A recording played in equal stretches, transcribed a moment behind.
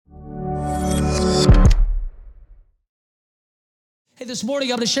This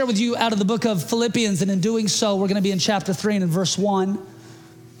morning, I'm going to share with you out of the book of Philippians, and in doing so, we're going to be in chapter 3 and in verse 1.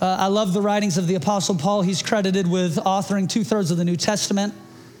 I love the writings of the Apostle Paul. He's credited with authoring 2/3 of the New Testament.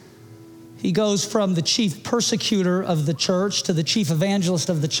 He goes from the chief persecutor of the church to the chief evangelist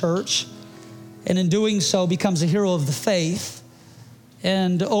of the church, and in doing so, becomes a hero of the faith.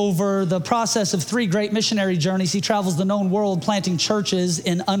 And over the process of 3 great missionary journeys, he travels the known world planting churches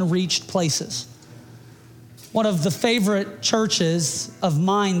in unreached places. One of the favorite churches of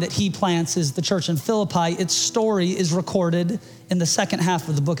mine that he plants is the church in Philippi. Its story is recorded in the second half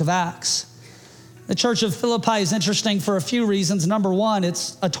of the book of Acts. The church of Philippi is interesting for a few reasons. Number one,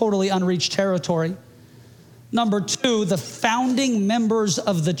 it's a totally unreached territory. Number two, the founding members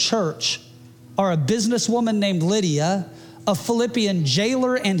of the church are a businesswoman named Lydia, a Philippian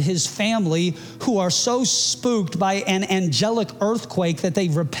jailer and his family, who are so spooked by an angelic earthquake that they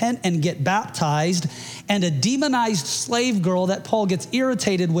repent and get baptized, and a demonized slave girl that Paul gets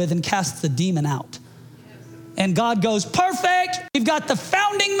irritated with and casts the demon out. And God goes, perfect, we've got the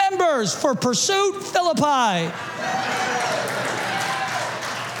founding members for Pursuit Philippi.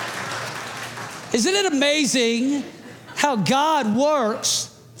 Isn't it amazing how God works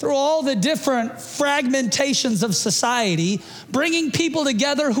through all the different fragmentations of society, bringing people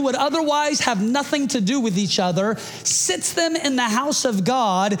together who would otherwise have nothing to do with each other, sits them in the house of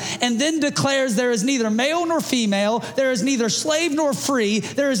God, and then declares there is neither male nor female, there is neither slave nor free,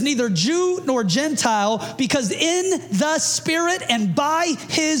 there is neither Jew nor Gentile, because in the Spirit and by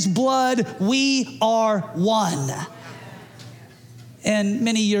His blood we are one. And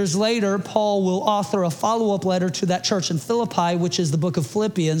many years later, Paul will author a follow-up letter to that church in Philippi, which is the book of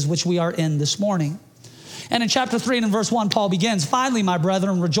Philippians, which we are in this morning. And in chapter 3 and in verse 1, Paul begins, finally, my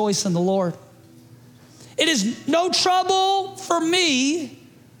brethren, rejoice in the Lord. It is no trouble for me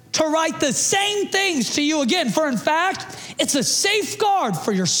to write the same things to you again, for in fact, it's a safeguard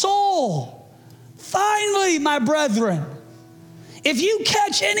for your soul. Finally, my brethren, if you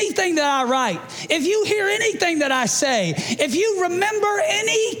catch anything that I write, if you hear anything that I say, if you remember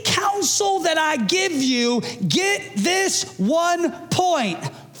any counsel that I give you, get this one point.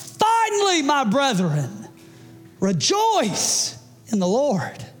 Finally, my brethren, rejoice in the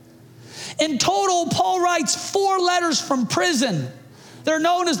Lord. In total, Paul writes 4 letters from prison. They're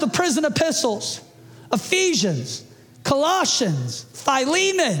known as the prison epistles: Ephesians, Colossians,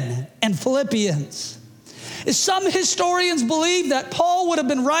 Philemon, and Philippians. Some historians believe that Paul would have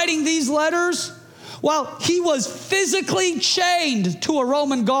been writing these letters while he was physically chained to a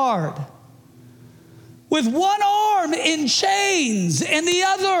Roman guard, with one arm in chains and the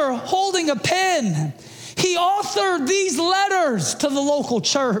other holding a pen. He authored these letters to the local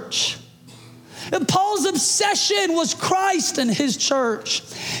church. And Paul's obsession was Christ and His church.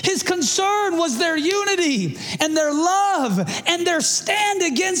 His concern was their unity and their love and their stand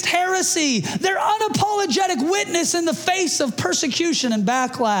against heresy, their unapologetic witness in the face of persecution and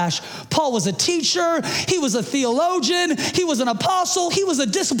backlash. Paul was a teacher, he was a theologian, he was an apostle, he was a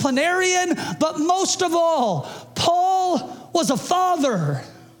disciplinarian, but most of all, Paul was a father.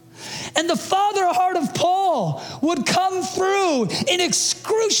 And the father heart of Paul would come through in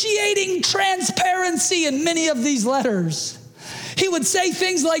excruciating transparency in many of these letters. He would say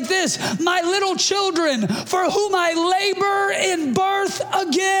things like this: my little children, for whom I labor in birth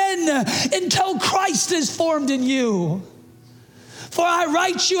again until Christ is formed in you. For I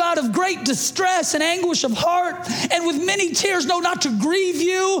write you out of great distress and anguish of heart, and with many tears, no, not to grieve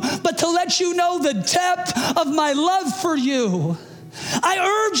you, but to let you know the depth of my love for you. I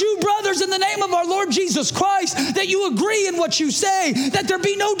urge you, brothers, in the name of our Lord Jesus Christ, that you agree in what you say, that there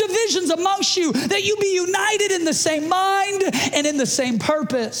be no divisions amongst you, that you be united in the same mind and in the same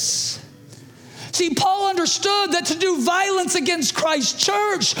purpose. See, Paul understood that to do violence against Christ's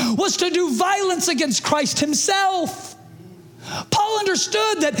church was to do violence against Christ Himself. Paul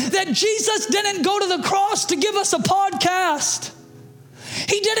understood that Jesus didn't go to the cross to give us a podcast.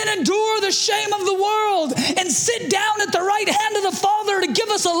 He didn't endure the shame of the world and sit down at the right hand of the Father to give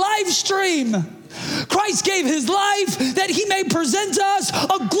us a live stream. Christ gave His life that He may present us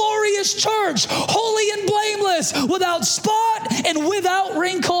a glorious church, holy and blameless, without spot and without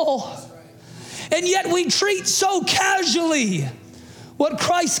wrinkle. And yet we treat so casually what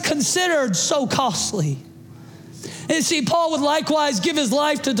Christ considered so costly. And see, Paul would likewise give his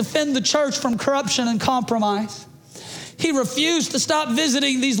life to defend the church from corruption and compromise. He refused to stop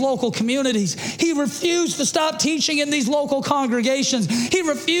visiting these local communities. He refused to stop teaching in these local congregations. He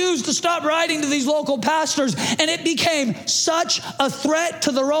refused to stop writing to these local pastors. And it became such a threat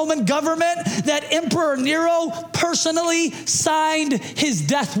to the Roman government that Emperor Nero personally signed his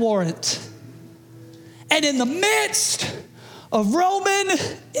death warrant. And in the midst of Roman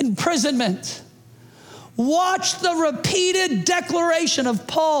imprisonment. Watch the repeated declaration of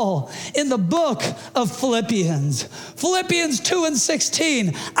Paul in the book of Philippians. Philippians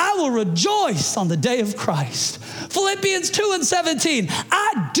 2:16, I will rejoice on the day of Christ. Philippians 2:17,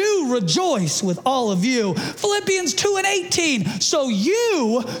 I do rejoice with all of you. Philippians 2:18, so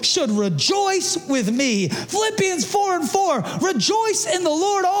you should rejoice with me. Philippians 4:4, rejoice in the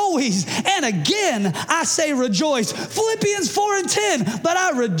Lord always. And again, I say rejoice. Philippians 4:10, but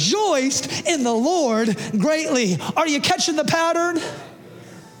I rejoiced in the Lord greatly. Are you catching the pattern?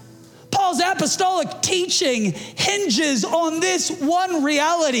 Paul's apostolic teaching hinges on this one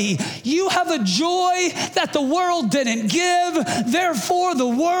reality. You have a joy that the world didn't give. Therefore, the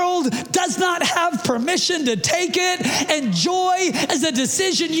world does not have permission to take it. And joy is a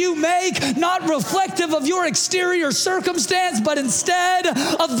decision you make, not reflective of your exterior circumstance, but instead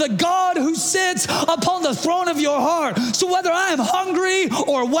of the God who sits upon the throne of your heart. So whether I am hungry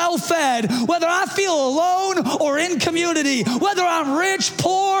or well-fed, whether I feel alone or in community, whether I'm rich,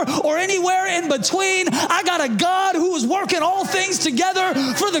 poor, or anywhere in between, I got a God who is working all things together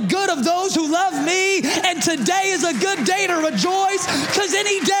for the good of those who love me. And today is a good day to rejoice, because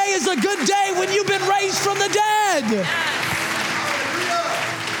any day is a good day when you've been raised from the dead.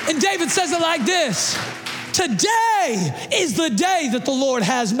 And David says it like this: today is the day that the Lord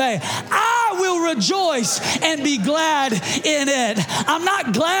has made. I will rejoice and be glad in it. I'm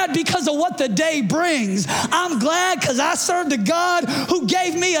not glad because of what the day brings. I'm glad because I served a God who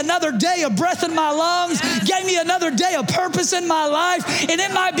gave me another day of breath in my lungs, gave me another day of purpose in my life. And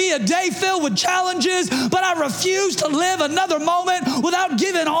it might be a day filled with challenges, but I refuse to live another moment without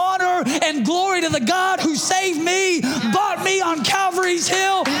giving honor and glory to the God who saved me, bought me on Calvary's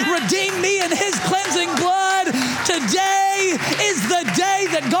hill, redeemed me in his cleansing blood. Today is the day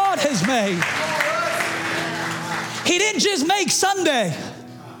that God has made. He didn't just make Sunday.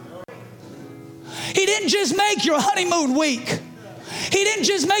 He didn't just make your honeymoon week. He didn't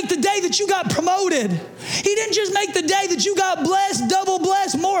just make the day that you got promoted. He didn't just make the day that you got blessed, double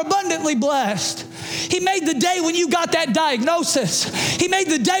blessed, more abundantly blessed. He made the day when you got that diagnosis. He made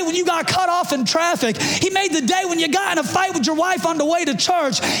the day when you got cut off in traffic. He made the day when you got in a fight with your wife on the way to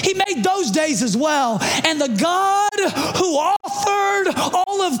church. He made those days as well. And the God who authored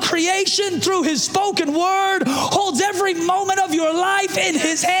all of creation through his spoken word holds every moment of your life in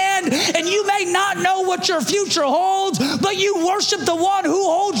his hand. And you may not know what your future holds, but you worship the one who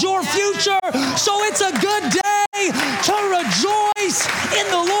holds your future. So it's a good day to rejoice in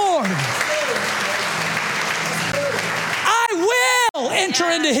the Lord. I will enter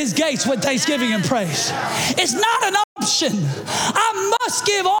into his gates with thanksgiving and praise. It's not an option. I must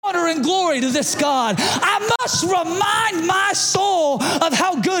give honor and glory to this God. I must remind my soul of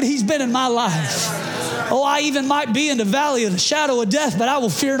how good he's been in my life. Oh, I even might be in the valley of the shadow of death, but I will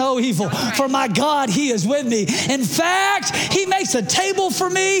fear no evil, for my God, he is with me. In fact, he makes a table for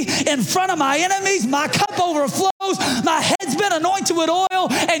me in front of my enemies. My cup overflows. My head's been anointed with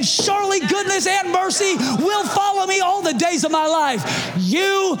oil, and surely goodness and mercy will follow me all the days of my life.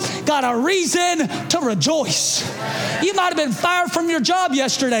 You got a reason to rejoice. You might have been fired from your job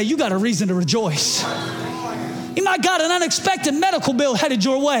yesterday. You got a reason to rejoice. You might got an unexpected medical bill headed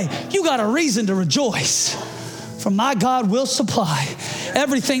your way. You got a reason to rejoice. For my God will supply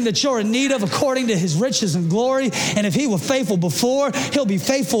everything that you're in need of according to his riches and glory. And if he was faithful before, he'll be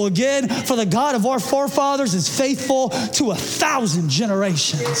faithful again. For the God of our forefathers is faithful to 1,000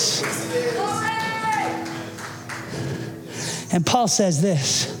 generations. And Paul says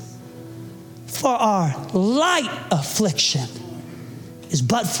this: for our light affliction is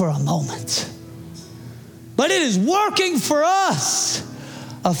but for a moment, but it is working for us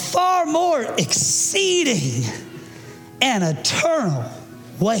a far more exceeding and eternal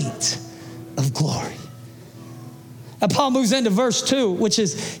weight of glory. And Paul moves into verse 2, which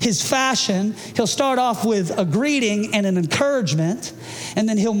is his fashion. He'll start off with a greeting and an encouragement, and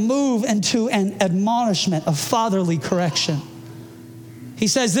then he'll move into an admonishment, a fatherly correction. He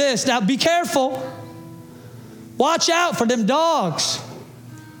says this: now be careful. Watch out for them dogs.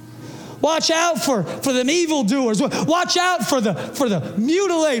 Watch out for them evildoers. Watch out for the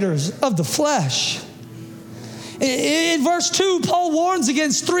mutilators of the flesh. In verse 2, Paul warns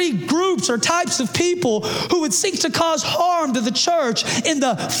against 3 groups or types of people who would seek to cause harm to the church in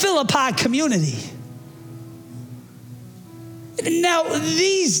the Philippi community. Now,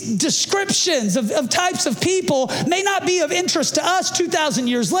 these descriptions of types of people may not be of interest to us 2,000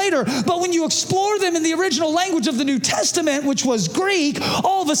 years later, but when you explore them in the original language of the New Testament, which was Greek,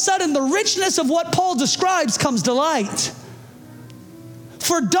 all of a sudden the richness of what Paul describes comes to light.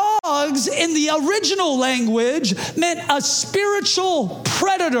 For dogs in the original language meant a spiritual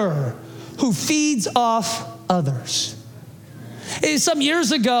predator who feeds off others. Some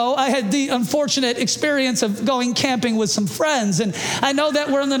years ago, I had the unfortunate experience of going camping with some friends. And I know that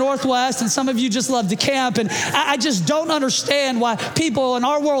we're in the Northwest and some of you just love to camp. And I just don't understand why people in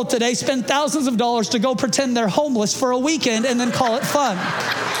our world today spend thousands of dollars to go pretend they're homeless for a weekend and then call it fun.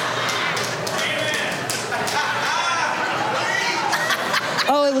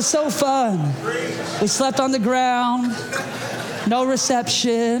 Oh, it was so fun. We slept on the ground, no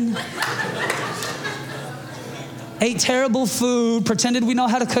reception, ate terrible food, pretended we know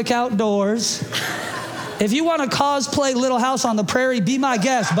how to cook outdoors. If you want to cosplay Little House on the Prairie, be my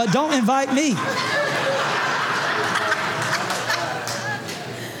guest, but don't invite me.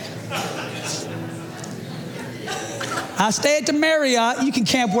 I stay at the Marriott. You can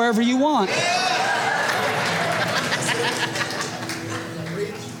camp wherever you want.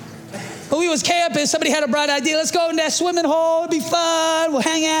 But we was camping. Somebody had a bright idea. Let's go in that swimming hole. It'll be fun. We'll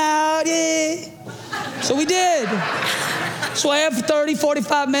hang out. Yeah. So we did. Swam for 30,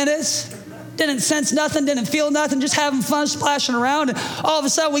 45 minutes. Didn't sense nothing, didn't feel nothing, just having fun, splashing around. And all of a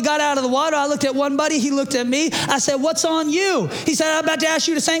sudden, we got out of the water. I looked at one buddy. He looked at me. I said, "What's on you?" He said, "I'm about to ask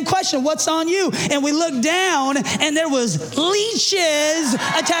you the same question. What's on you?" And we looked down, and there was leashes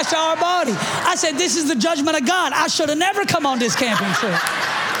attached to our body. I said, "This is the judgment of God. I should have never come on this camping trip."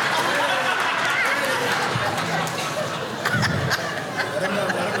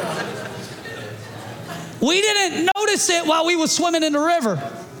 We didn't notice it while we were swimming in the river.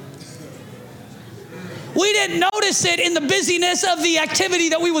 We didn't notice it in the busyness of the activity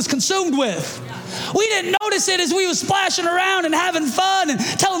that we was consumed with. We didn't notice it as we was splashing around and having fun and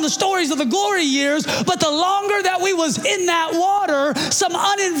telling the stories of the glory years. But the longer that we was in that water, some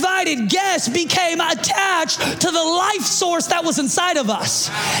uninvited guests became attached to the life source that was inside of us.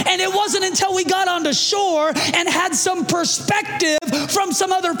 And it wasn't until we got onto shore and had some perspective from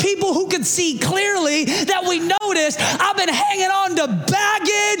some other people who could see clearly that we noticed I've been hanging on to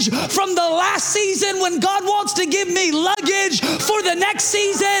baggage from the last season when God wants to give me luggage for the next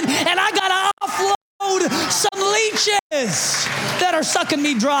season, and I got to offload some leeches that are sucking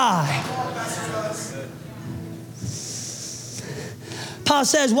me dry. Paul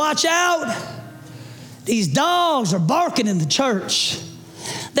says, watch out. These dogs are barking in the church.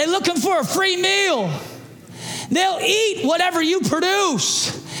 They're looking for a free meal. They'll eat whatever you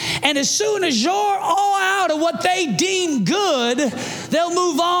produce. And as soon as you're all out of what they deem good, they'll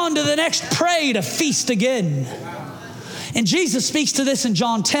move on to the next prey to feast again. And Jesus speaks to this in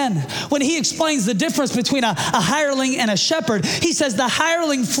John 10 when he explains the difference between a hireling and a shepherd. He says the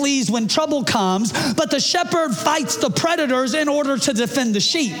hireling flees when trouble comes, but the shepherd fights the predators in order to defend the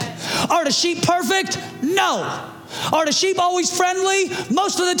sheep. Are the sheep perfect? No. Are the sheep always friendly?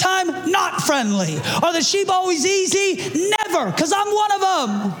 Most of the time, not friendly. Are the sheep always easy? Never, because I'm one of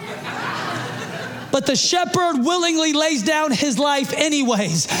them. But the shepherd willingly lays down his life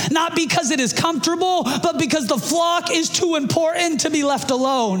anyways, not because it is comfortable, but because the flock is too important to be left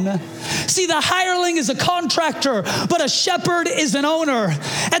alone. See, the hireling is a contractor, but a shepherd is an owner.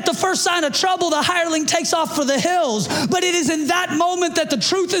 At the first sign of trouble, the hireling takes off for the hills, but it is in that moment that the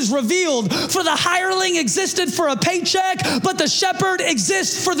truth is revealed. For the hireling existed for a paycheck, but the shepherd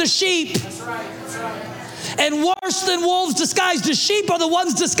exists for the sheep. That's right. That's right. And worse than wolves disguised as sheep are the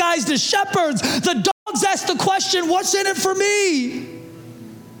ones disguised as shepherds. The dogs ask the question, what's in it for me?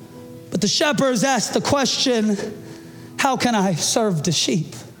 But the shepherds ask the question, how can I serve the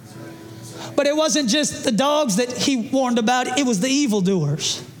sheep? But it wasn't just the dogs that he warned about, it was the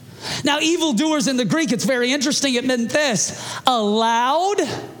evildoers. Now, evildoers in the Greek, it's very interesting. It meant this: a loud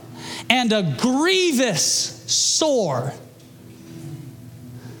and a grievous sore.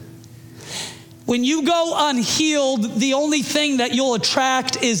 When you go unhealed, the only thing that you'll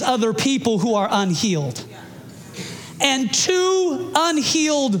attract is other people who are unhealed. And two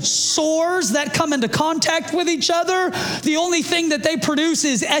unhealed sores that come into contact with each other, the only thing that they produce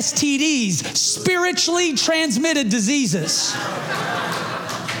is STDs, spiritually transmitted diseases.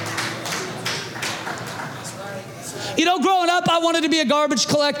 You know, growing up, I wanted to be a garbage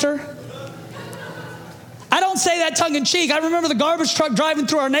collector. I don't say that tongue in cheek. I remember the garbage truck driving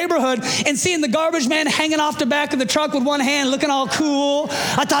through our neighborhood and seeing the garbage man hanging off the back of the truck with one hand, looking all cool.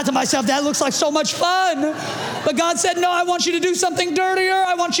 I thought to myself, that looks like so much fun. But God said, no, I want you to do something dirtier.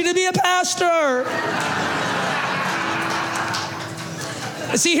 I want you to be a pastor.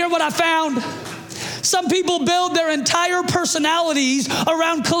 See, here what I found. Some people build their entire personalities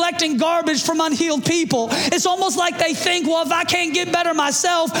around collecting garbage from unhealed people. It's almost like they think, well, if I can't get better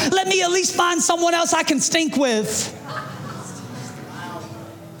myself, let me at least find someone else I can stink with.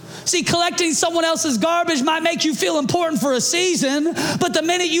 See, collecting someone else's garbage might make you feel important for a season, but the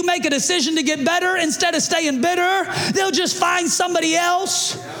minute you make a decision to get better, instead of staying bitter, they'll just find somebody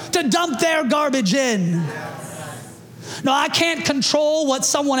else to dump their garbage in. No, I can't control what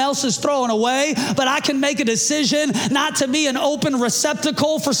someone else is throwing away, but I can make a decision not to be an open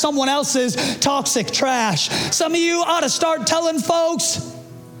receptacle for someone else's toxic trash. Some of you ought to start telling folks,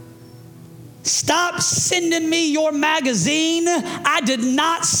 stop sending me your magazine. I did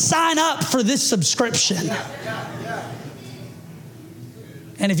not sign up for this subscription.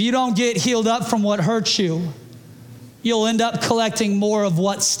 And if you don't get healed up from what hurts you, you'll end up collecting more of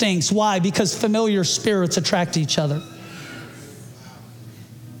what stinks. Why? Because familiar spirits attract each other.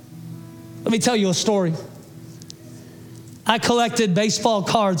 Let me tell you a story. I collected baseball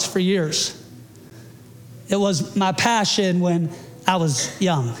cards for years. It was my passion when I was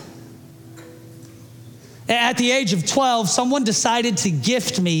young. At the age of 12, someone decided to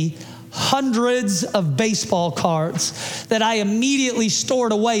gift me hundreds of baseball cards that I immediately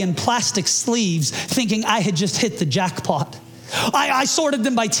stored away in plastic sleeves, thinking I had just hit the jackpot. I sorted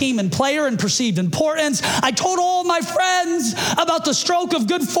them by team and player and perceived importance. I told all my friends about the stroke of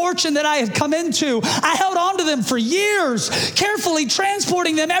good fortune that I had come into. I held on to them for years, carefully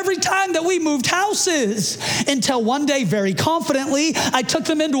transporting them every time that we moved houses, until one day, very confidently, I took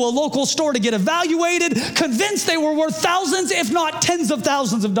them into a local store to get evaluated, convinced they were worth thousands, if not tens of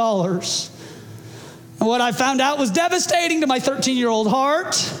thousands of dollars. And what I found out was devastating to my 13-year-old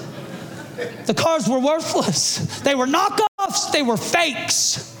heart. The cards were worthless. They were knockoffs. They were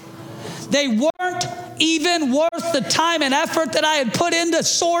fakes. They weren't even worth the time and effort that I had put into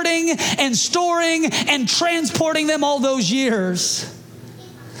sorting and storing and transporting them all those years.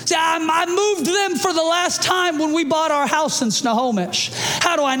 See, I moved them for the last time when we bought our house in Snohomish.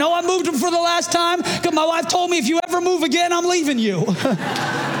 How do I know I moved them for the last time? Because my wife told me, if you ever move again, I'm leaving you.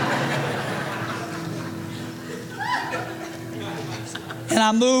 And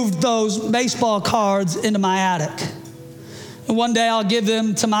I moved those baseball cards into my attic. And one day I'll give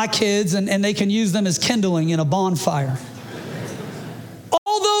them to my kids and they can use them as kindling in a bonfire.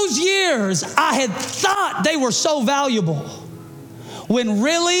 All those years I had thought they were so valuable, when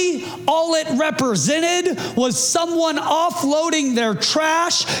really all it represented was someone offloading their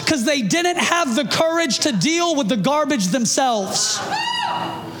trash because they didn't have the courage to deal with the garbage themselves.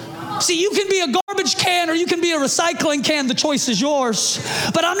 See, you can be a garbage can or you can be a recycling can. The choice is yours.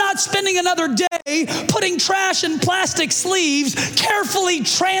 But I'm not spending another day putting trash in plastic sleeves, carefully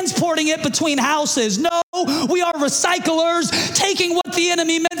transporting it between houses. No, we are recyclers, taking what the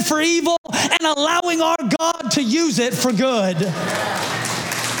enemy meant for evil and allowing our God to use it for good.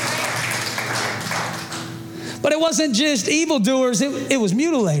 But it wasn't just evildoers, it was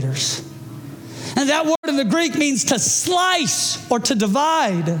mutilators. And that word in the Greek means to slice or to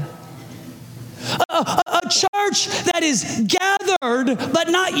divide. A church that is gathered but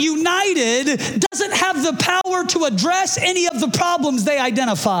not united doesn't have the power to address any of the problems they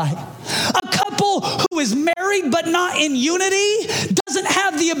identify. A couple who is married but not in unity doesn't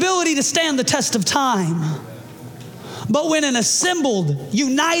have the ability to stand the test of time. But when an assembled,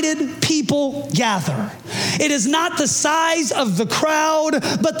 united people gather, it is not the size of the crowd,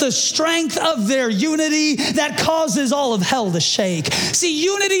 but the strength of their unity that causes all of hell to shake. See,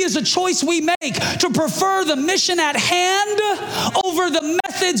 unity is a choice we make to prefer the mission at hand over the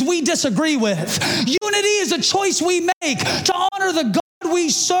methods we disagree with. Unity is a choice we make to honor the God we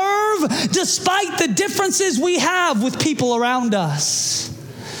serve despite the differences we have with people around us.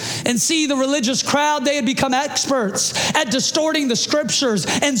 And see, the religious crowd, they had become experts at distorting the scriptures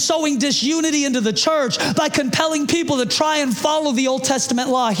and sowing disunity into the church by compelling people to try and follow the Old Testament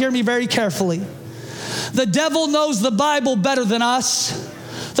law. Hear me very carefully. The devil knows the Bible better than us.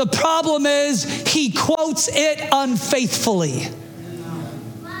 The problem is he quotes it unfaithfully.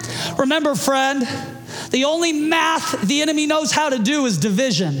 Remember, friend, the only math the enemy knows how to do is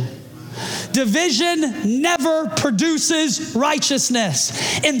division. Division never produces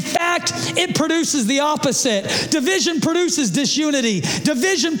righteousness. In fact, it produces the opposite. Division produces disunity.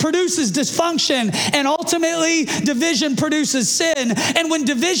 Division produces dysfunction. And ultimately, division produces sin. And when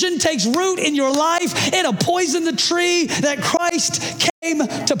division takes root in your life, it'll poison the tree that Christ came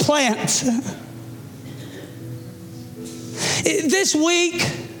to plant. This week,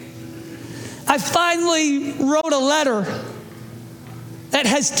 I finally wrote a letter that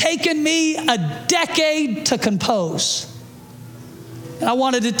has taken me a decade to compose. And I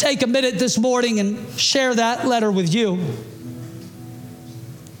wanted to take a minute this morning and share that letter with you.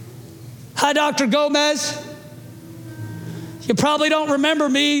 Hi, Dr. Gomez. You probably don't remember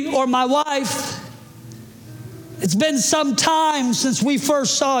me or my wife. It's been some time since we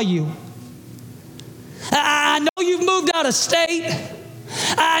first saw you. I know you've moved out of state.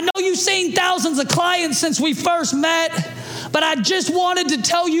 I know you've seen thousands of clients since we first met, but I just wanted to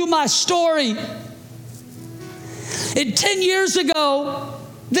tell you my story. 10 years ago,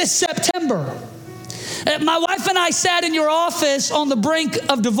 this September, my wife and I sat in your office on the brink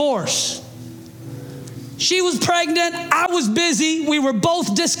of divorce. She was pregnant, I was busy, we were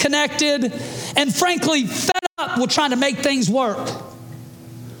both disconnected, and frankly, fed up with trying to make things work.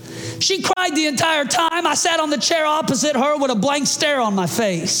 She cried the entire time. I sat on the chair opposite her with a blank stare on my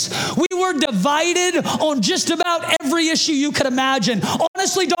face. We were divided on just about every issue you could imagine.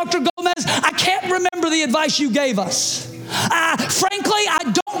 Honestly, Dr. Gomez, I can't remember the advice you gave us. Frankly,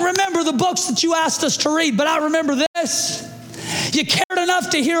 I don't remember the books that you asked us to read, but I remember this. You cared enough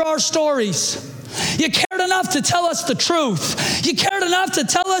to hear our stories. You cared enough to tell us the truth. You cared enough to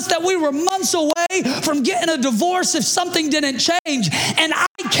tell us that we were months away from getting a divorce if something didn't change. And I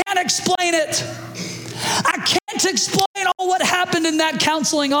can't explain it. I can't explain all what happened in that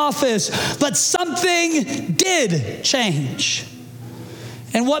counseling office, but something did change.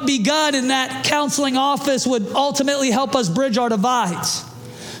 And what begun in that counseling office would ultimately help us bridge our divides,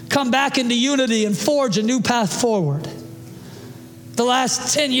 come back into unity, and forge a new path forward. The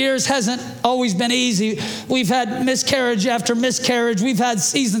last 10 years hasn't always been easy. We've had miscarriage after miscarriage. We've had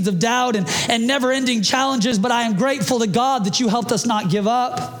seasons of doubt and never-ending challenges, but I am grateful to God that you helped us not give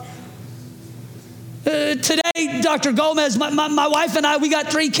up. Today, Dr. Gomez, my wife and I, we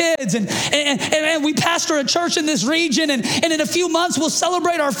got 3 kids, and we pastor a church in this region, and in a few months, we'll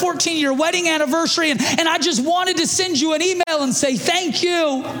celebrate our 14-year wedding anniversary, and I just wanted to send you an email and say thank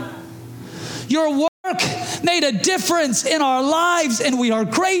you. Your work made a difference in our lives, and we are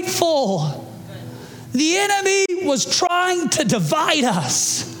grateful. The enemy was trying to divide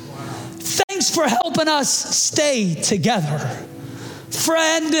us. Thanks for helping us stay together.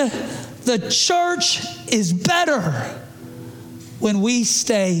 Friend, the church is better when we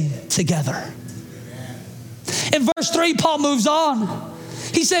stay together. In verse 3, Paul moves on.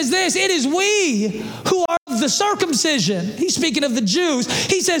 He says this, it is we who are of the circumcision. He's speaking of the Jews.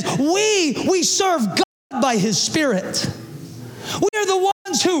 He says, we serve God by his Spirit. We are the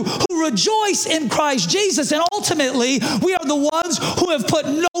ones who rejoice in Christ Jesus. And ultimately, we are the ones who have put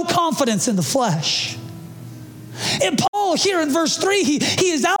no confidence in the flesh. And Paul here in verse 3, he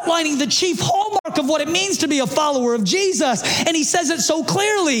is outlining the chief hallmark of what it means to be a follower of Jesus. And he says it so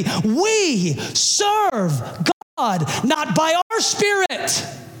clearly. We serve God, not by our spirit,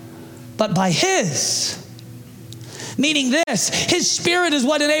 but by his. Meaning this, his Spirit is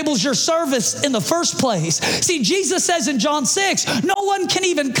what enables your service in the first place. See, Jesus says in John 6, no one can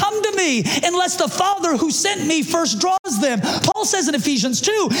even come to me unless the Father who sent me first draws them. Paul says in Ephesians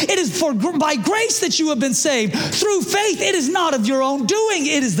 2, it is by grace that you have been saved. Through faith, it is not of your own doing.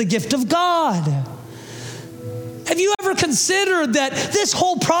 It is the gift of God. Have you ever considered that this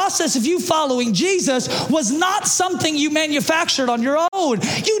whole process of you following Jesus was not something you manufactured on your own?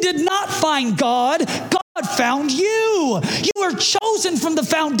 You did not find God. God found you. You were chosen from the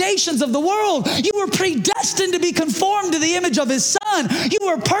foundations of the world. You were predestined to be conformed to the image of his Son. You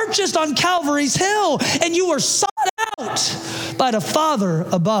were purchased on Calvary's hill, and you were sought out by the Father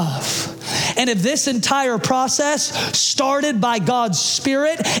above. And if this entire process started by God's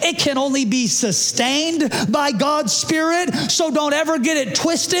Spirit, it can only be sustained by God's Spirit. So don't ever get it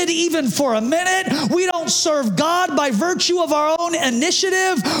twisted, even for a minute. We don't serve God by virtue of our own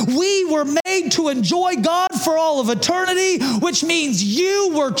initiative. We were made to enjoy God for all of eternity, which means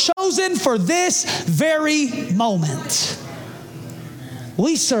you were chosen for this very moment.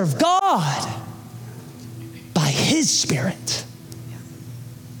 We serve God by his Spirit.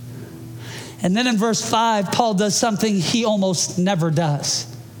 And then in verse 5, Paul does something he almost never does.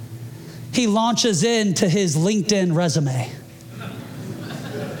 He launches into his LinkedIn resume.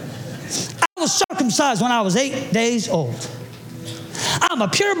 I was circumcised when I was 8 days old. I'm a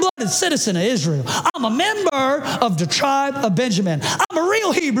pure-blooded citizen of Israel. I'm a member of the tribe of Benjamin. I'm a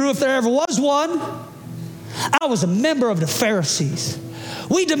real Hebrew if there ever was one. I was a member of the Pharisees.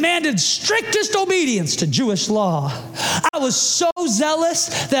 We demanded strictest obedience to Jewish law. I was so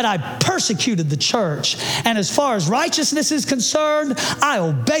zealous that I persecuted the church. And as far as righteousness is concerned, I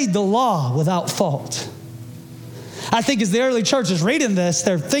obeyed the law without fault. I think as the early church is reading this,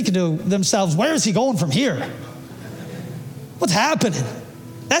 they're thinking to themselves, where is he going from here? What's happening?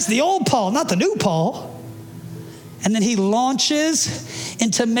 That's the old Paul, not the new Paul. And then he launches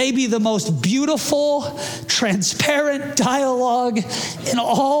into maybe the most beautiful, transparent dialogue in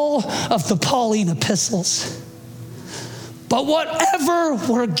all of the Pauline epistles. But whatever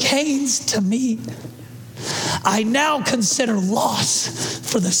were gains to me, I now consider loss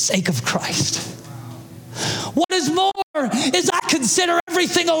for the sake of Christ. What is more is I consider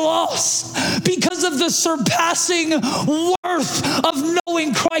everything a loss because of the surpassing worth of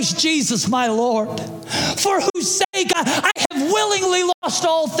knowing Christ Jesus my Lord, for whose sake I have willingly lost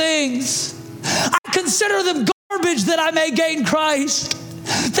all things. I consider them garbage that I may gain Christ,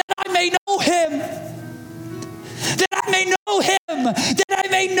 that I may know him, that I may know him, that I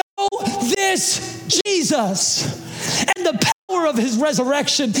may know this Jesus and the power of his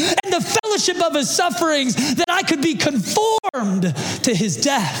resurrection and the fellowship of his sufferings, that I could be conformed to his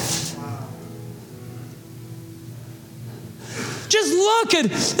death. Just look at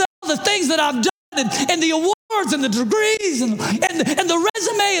the things that I've done and the awards and the degrees and the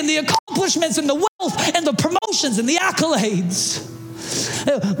resume and the accomplishments and the wealth and the promotions and the accolades.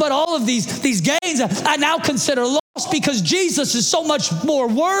 But all of these gains I now consider lost because Jesus is so much more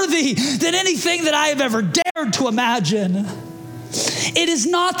worthy than anything that I have ever dared to imagine. It is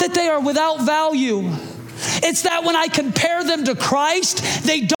not that they are without value. It's that when I compare them to Christ,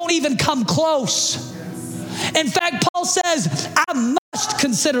 they don't even come close. In fact, Paul says, I must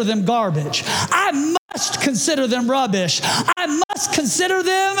consider them garbage. I must consider them rubbish. I must consider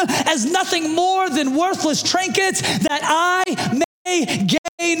them as nothing more than worthless trinkets that I may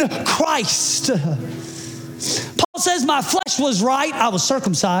gain Christ. Paul says, my flesh was right, I was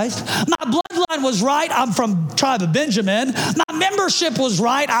circumcised. My bloodline was right, I'm from tribe of Benjamin. My membership was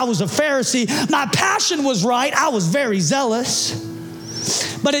right, I was a Pharisee. My passion was right, I was very zealous.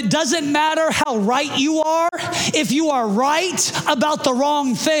 But it doesn't matter how right you are if you are right about the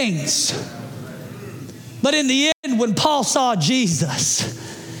wrong things. But in the end, when Paul saw Jesus,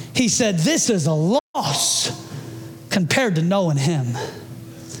 he said, this is a loss compared to knowing him.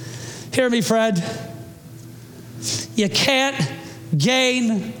 Hear me, Fred. You can't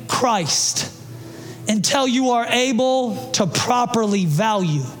gain Christ until you are able to properly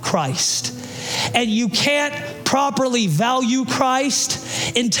value Christ. And you can't properly value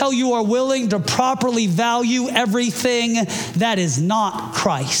Christ until you are willing to properly value everything that is not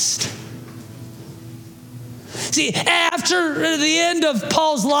Christ. See, after the end of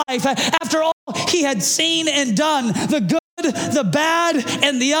Paul's life, after all he had seen and done, the good, the bad,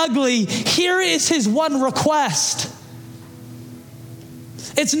 and the ugly, here is his one request.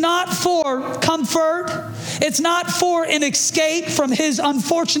 It's not for comfort. It's not for an escape from his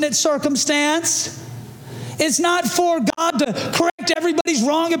unfortunate circumstance. It's not for God to correct everybody's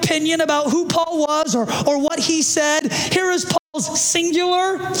wrong opinion about who Paul was or what he said. Here is Paul's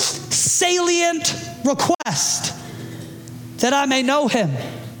singular, salient request: that I may know him.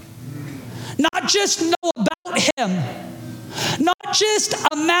 Not just know about him, not just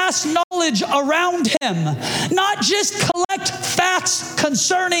amass knowledge around him, not just collect facts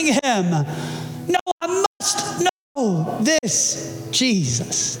concerning him. No, I must know this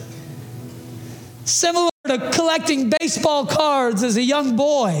Jesus. Similar to collecting baseball cards as a young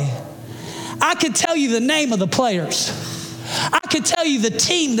boy, I could tell you the name of the players. I could tell you the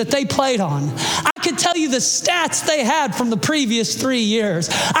team that they played on. I could tell you the stats they had from the previous 3 years.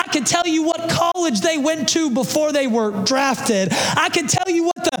 I could tell you what college they went to before they were drafted. I could tell you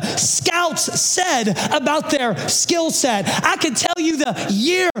what the scouts said about their skill set. I could tell you the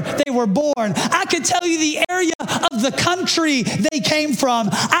year they were born. I could tell you the area of the country they came from.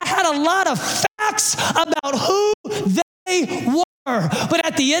 I had a lot of facts about who they were. But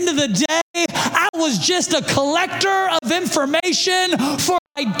at the end of the day, I was just a collector of information, for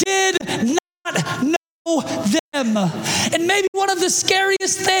I did not know them. And maybe one of the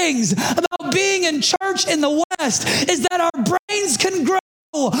scariest things about being in church in the West is that our brains can grow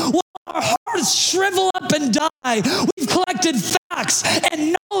while our hearts shrivel up and die. We've collected facts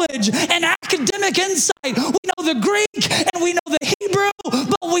and knowledge and academic insight. We know the Greek and we know the Hebrew,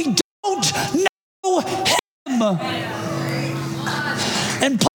 but we don't know him.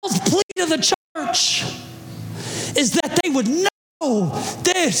 And Paul's plea to the church is that they would know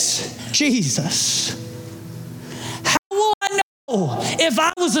this Jesus. How will I know if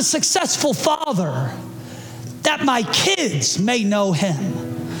I was a successful father that my kids may know him?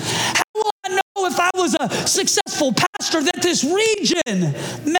 How will I know if I was a successful pastor that this region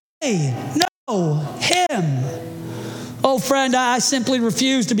may know him? Oh, friend, I simply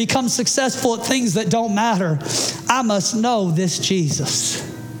refuse to become successful at things that don't matter. I must know this Jesus.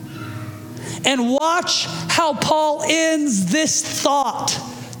 And watch how Paul ends this thought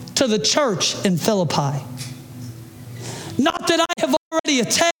to the church in Philippi. Not that I have already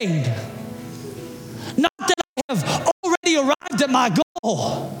attained. Not that I have already arrived at my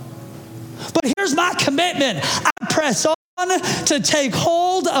goal. But here's my commitment. I press on to take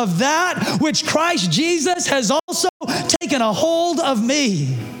hold of that which Christ Jesus has also taken a hold of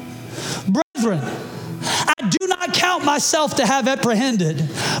me. Brethren, I do not count myself to have apprehended,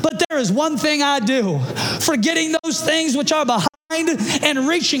 but there is one thing I do, forgetting those things which are behind and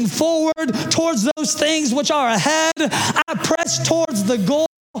reaching forward towards those things which are ahead. I press towards the goal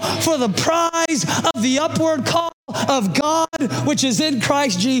for the prize of the upward call of God, which is in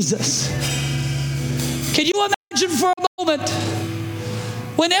Christ Jesus. Can you imagine for a moment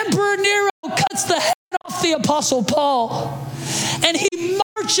when Emperor Nero cuts the head off the Apostle Paul and he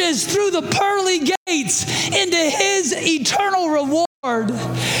marches through the pearly gates into his eternal reward?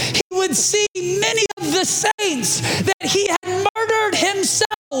 He would see many of the saints that he had murdered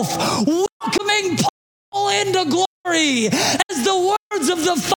himself welcoming Paul into glory as the words of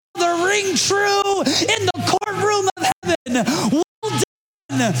the Father ring true in the courtroom of heaven. Well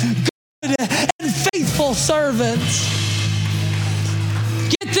done, good and faithful servants.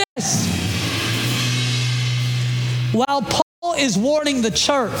 Get this. While Paul is warning the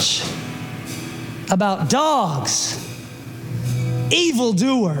church about dogs,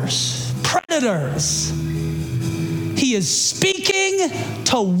 evildoers, predators, he is speaking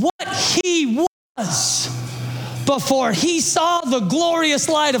to what he was before he saw the glorious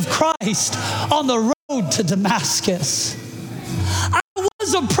light of Christ on the road to Damascus. I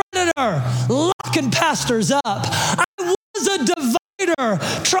was a predator locking pastors up. I was a divider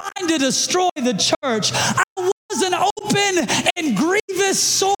trying to destroy the church. I was an open and grievous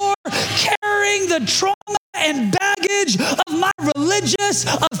sore carrying the trauma and baggage of my religious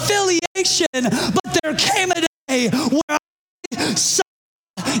affiliation. But there came a day where I saw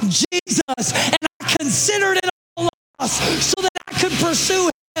Jesus and I considered it all loss so that I could pursue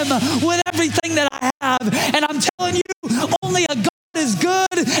him with everything that I have. And I'm telling you, only a God as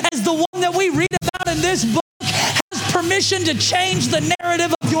good as the one that we read about in this book has permission to change the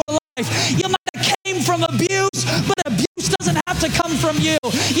narrative of your life. You might have came from abuse, but abuse doesn't have to come from you.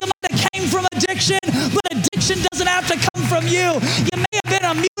 You might have came from addiction, but addiction doesn't have to come from you. You may have been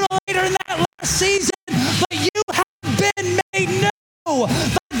a mutilator in that last season, but you have been made new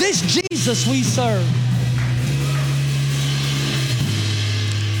by this Jesus we serve.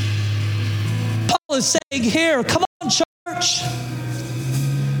 Paul is saying here, come on, church.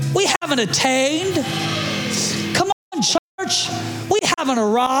 We haven't attained. Come on, church. We haven't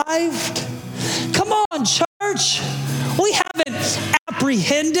arrived. Come on, church. We haven't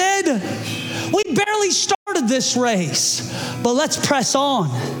apprehended. We barely started this race, but let's press on.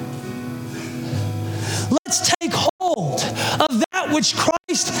 Let's take hold of that which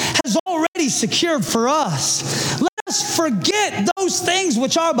Christ has already secured for us. Let us forget those things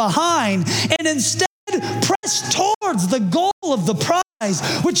which are behind and instead press towards the goal of the prize,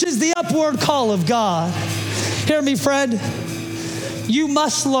 which is the upward call of God. Hear me, friend. You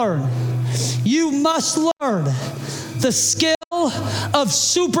must learn the skill of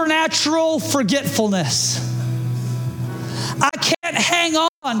supernatural forgetfulness. I can't hang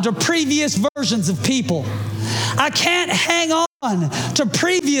on to previous versions of people. I can't hang on to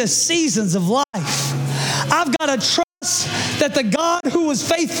previous seasons of life. I've got to trust that the God who was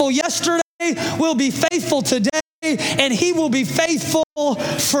faithful yesterday will be faithful today, and he will be faithful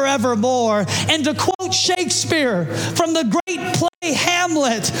forevermore. And to quote Shakespeare from the great play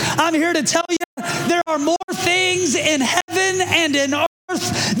Hamlet, I'm here to tell you there are more things in heaven and in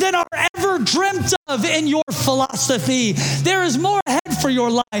earth than are ever dreamt of in your philosophy. There is more ahead for your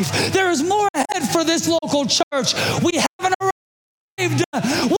life. There is more ahead for this local church. We haven't arrived.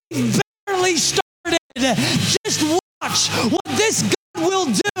 We've barely started. Just watch what this God will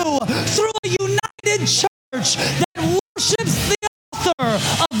do through a united church that worships the author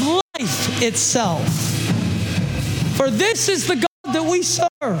of life itself. For this is the God that we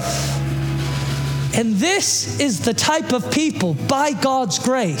serve. And this is the type of people, by God's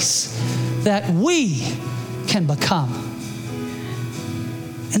grace, that we can become.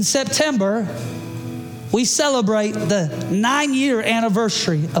 In September, we celebrate the 9-year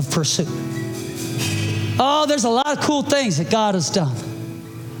anniversary of Pursuit. Oh, there's a lot of cool things that God has done.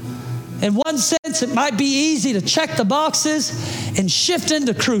 In one sense, it might be easy to check the boxes and shift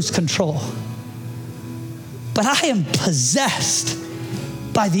into cruise control. But I am possessed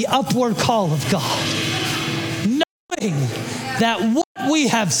by the upward call of God, knowing that what we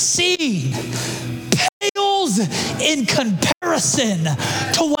have seen pales in comparison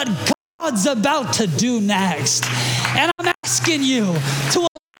to what God's about to do next. And I'm asking you to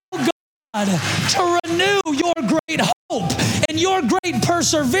allow God to renew your great hope and your great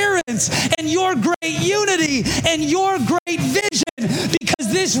perseverance and your great unity and your great vision,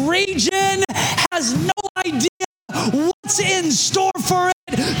 because this region has no idea what's in store for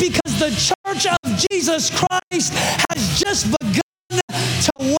it, because the church of Jesus Christ has just begun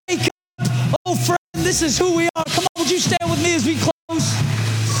to wake up. Oh, friend, this is who we are. Come on, would you stand with me as we close?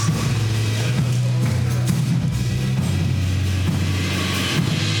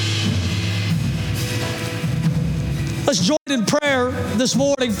 Let's join in prayer this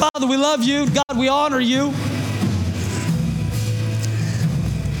morning. Father, we love you. God, we honor you.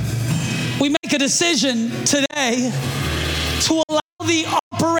 We make a decision today to allow the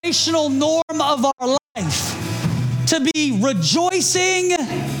operational norm of our life to be rejoicing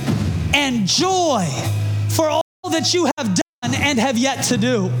and joy for all that you have done and have yet to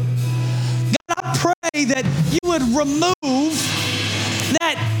do. God, I pray that you would remove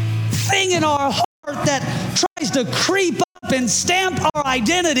that thing in our heart that tries to creep up and stamp our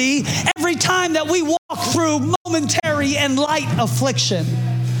identity every time that we walk through momentary and light affliction.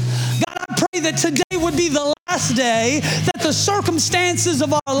 God, I pray that today would be the last day that the circumstances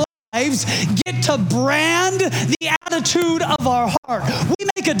of our lives get to brand the attitude of our heart. We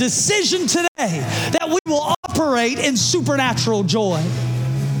make a decision today that we will operate in supernatural joy.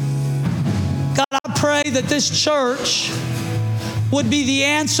 God, I pray that this church would be the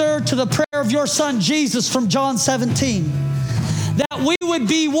answer to the prayer of your son Jesus from John 17. That we would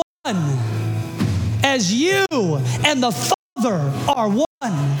be one as you and the Father are one.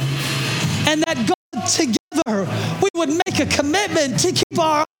 And that God, together, we would make a commitment to keep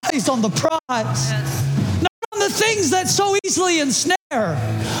our eyes on the prize. Not on the things that so easily ensnare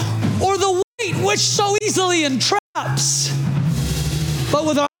or the weight which so easily entraps, but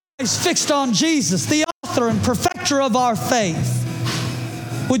with our eyes fixed on Jesus, the author and perfecter of our faith.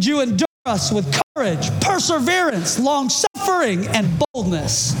 Would you endure us with courage, perseverance, long-suffering, and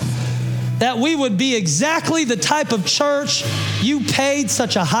boldness, that we would be exactly the type of church you paid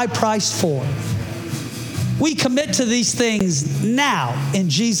such a high price for. We commit to these things now in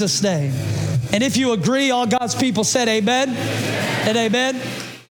Jesus' name. And if you agree, all God's people said amen and amen.